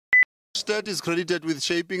Högsted is credited with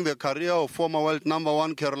shaping the career of former world number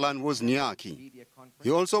 1 Caroline Wozniacki.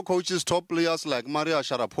 He also coaches top players like Maria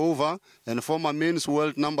Sharapova and former men's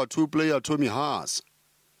world number 2 player Tommy Haas.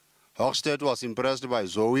 Högsted was impressed by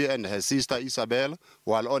Zoe and her sister Isabel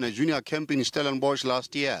while on a junior camp in Stellenbosch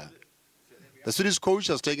last year. The Swedish coach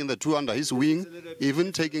has taken the two under his wing,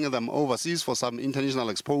 even taking them overseas for some international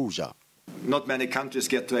exposure. Not many countries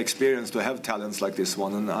get to experience to have talents like this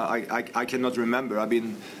one, and I cannot remember. I've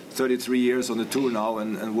been 33 years on the tour now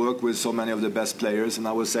and worked with so many of the best players, and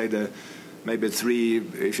I would say maybe three,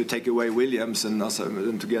 if you take away Williams and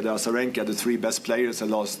together Azarenka, the three best players the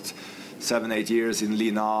last 7-8 years in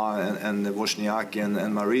Lina and Wozniacki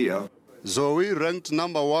and Maria. Zoe, ranked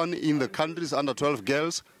number 1 in the country's under-12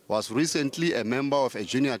 girls, was recently a member of a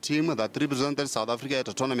junior team that represented South Africa at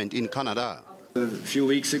a tournament in Canada. A few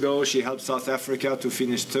weeks ago, she helped South Africa to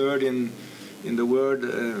finish third in the world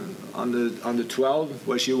under 12,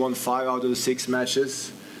 where she won 5 out of the 6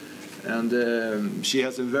 matches. And she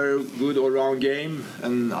has a very good all-round game,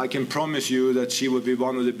 and I can promise you that she will be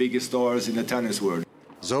one of the biggest stars in the tennis world.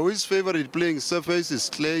 Zoe's favorite playing surface is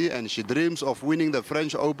clay, and she dreams of winning the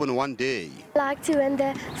French Open one day. I like to win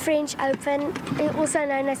the French Open, also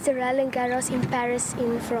known as the Roland Garros in Paris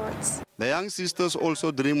in France. The young sisters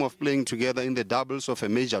also dream of playing together in the doubles of a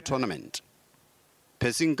major tournament.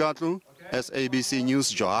 Pesing Katlu, SABC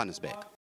News, Johannesburg.